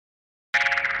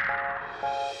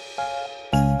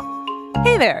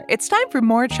Hey there, it's time for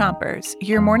more Chompers,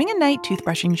 your morning and night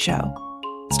toothbrushing show.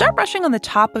 Start brushing on the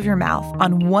top of your mouth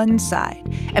on one side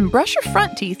and brush your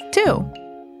front teeth too.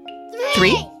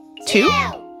 3, 2,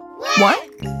 1,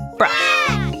 brush.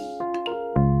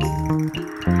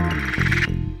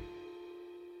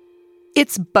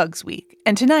 It's Bugs Week,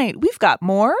 and tonight we've got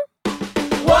more...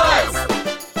 What's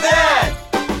that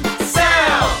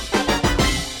sound?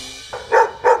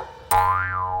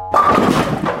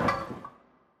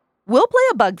 We'll play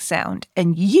a bug sound,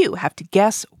 and you have to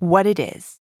guess what it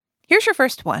is. Here's your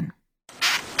first one.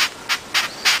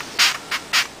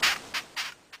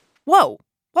 Whoa,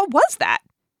 what was that?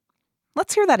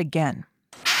 Let's hear that again.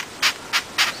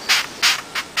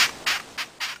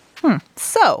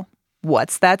 So,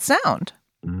 what's that sound?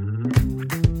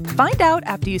 Find out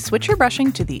after you switch your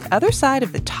brushing to the other side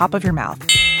of the top of your mouth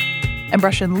and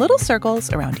brush in little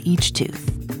circles around each tooth.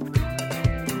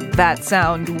 That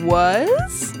sound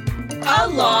was... A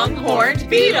long-horned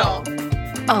beetle.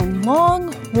 A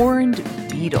long-horned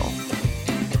beetle.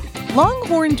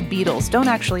 Long-horned beetles don't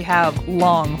actually have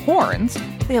long horns.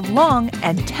 They have long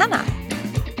antennae.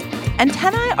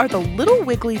 Antennae are the little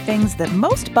wiggly things that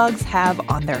most bugs have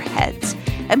on their heads.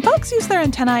 And bugs use their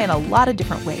antennae in a lot of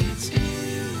different ways.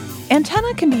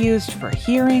 Antennae can be used for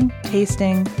hearing,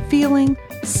 tasting, feeling,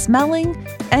 smelling,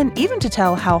 and even to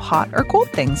tell how hot or cold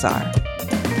things are.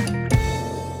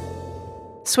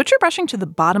 Switch your brushing to the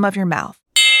bottom of your mouth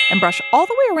and brush all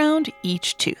the way around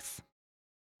each tooth.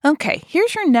 Okay,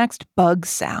 here's your next bug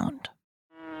sound.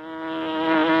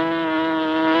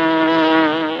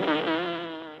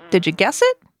 Did you guess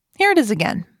it? Here it is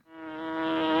again.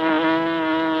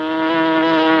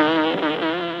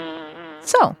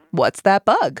 So, what's that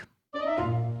bug?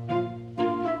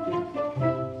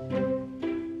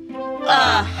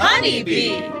 A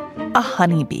honeybee. A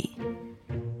honeybee.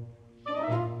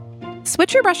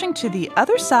 Switch your brushing to the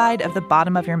other side of the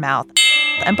bottom of your mouth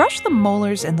and brush the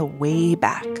molars in the way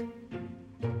back.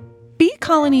 Bee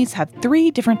colonies have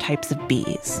 3 different types of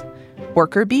bees: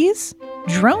 worker bees,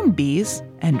 drone bees,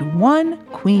 and one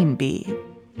queen bee.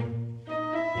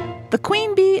 The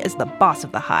queen bee is the boss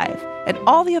of the hive, and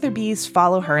all the other bees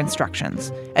follow her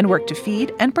instructions and work to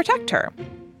feed and protect her.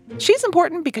 She's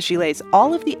important because she lays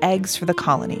all of the eggs for the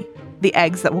colony, the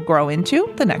eggs that will grow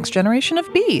into the next generation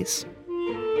of bees.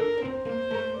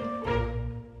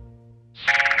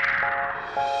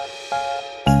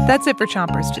 That's it for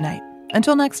Chompers tonight.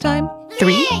 Until next time,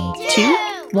 3, 2,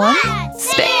 1,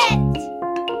 spit!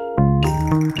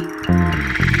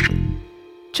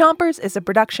 Chompers is a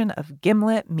production of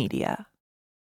Gimlet Media.